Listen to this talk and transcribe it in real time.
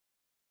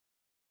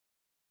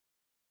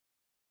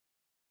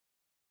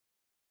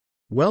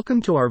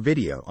Welcome to our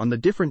video on the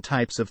different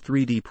types of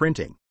 3D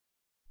printing.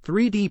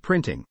 3D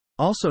printing,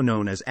 also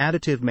known as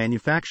additive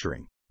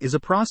manufacturing, is a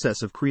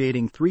process of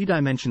creating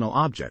three-dimensional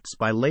objects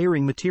by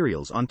layering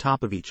materials on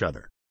top of each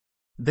other.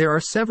 There are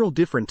several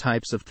different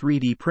types of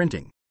 3D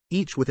printing,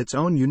 each with its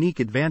own unique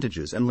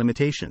advantages and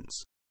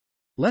limitations.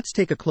 Let's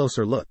take a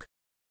closer look.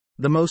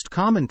 The most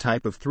common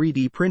type of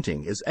 3D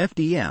printing is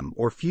FDM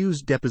or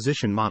fused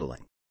deposition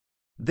modeling.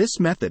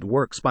 This method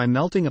works by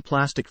melting a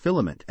plastic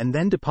filament and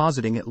then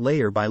depositing it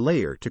layer by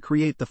layer to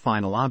create the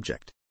final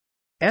object.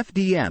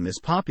 FDM is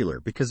popular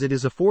because it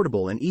is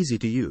affordable and easy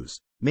to use,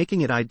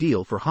 making it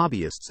ideal for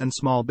hobbyists and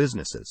small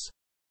businesses.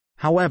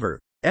 However,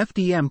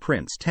 FDM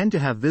prints tend to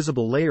have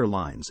visible layer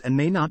lines and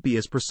may not be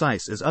as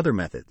precise as other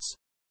methods.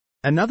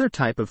 Another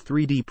type of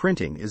 3D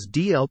printing is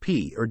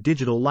DLP or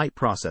digital light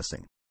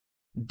processing.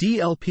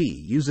 DLP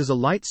uses a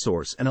light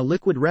source and a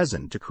liquid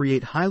resin to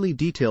create highly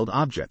detailed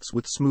objects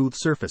with smooth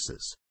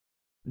surfaces.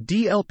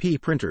 DLP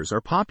printers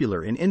are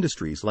popular in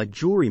industries like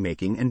jewelry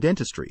making and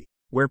dentistry,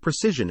 where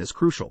precision is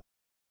crucial.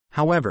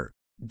 However,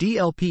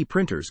 DLP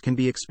printers can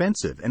be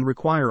expensive and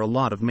require a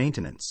lot of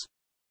maintenance.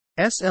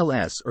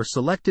 SLS or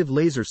selective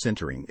laser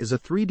sintering is a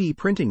 3D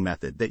printing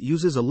method that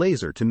uses a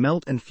laser to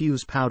melt and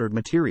fuse powdered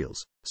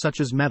materials, such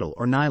as metal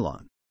or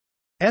nylon.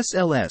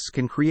 SLS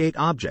can create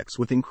objects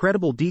with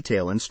incredible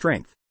detail and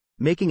strength,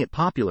 making it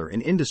popular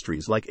in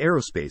industries like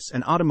aerospace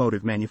and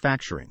automotive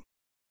manufacturing.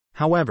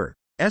 However,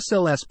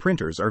 SLS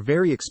printers are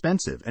very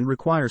expensive and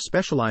require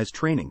specialized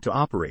training to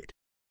operate.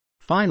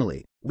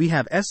 Finally, we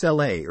have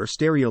SLA or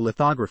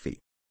stereolithography.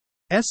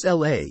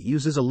 SLA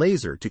uses a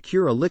laser to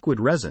cure a liquid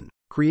resin,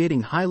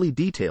 creating highly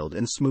detailed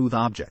and smooth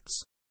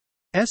objects.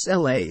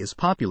 SLA is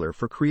popular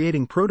for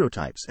creating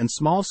prototypes and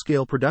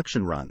small-scale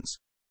production runs,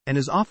 and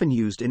is often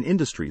used in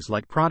industries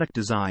like product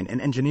design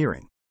and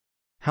engineering.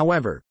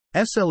 However,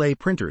 SLA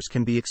printers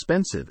can be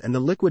expensive and the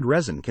liquid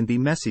resin can be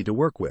messy to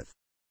work with.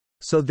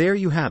 So there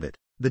you have it,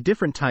 the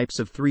different types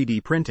of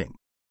 3D printing.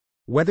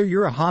 Whether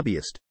you're a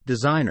hobbyist,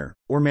 designer,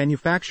 or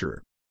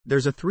manufacturer,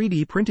 there's a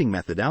 3D printing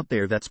method out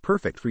there that's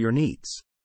perfect for your needs.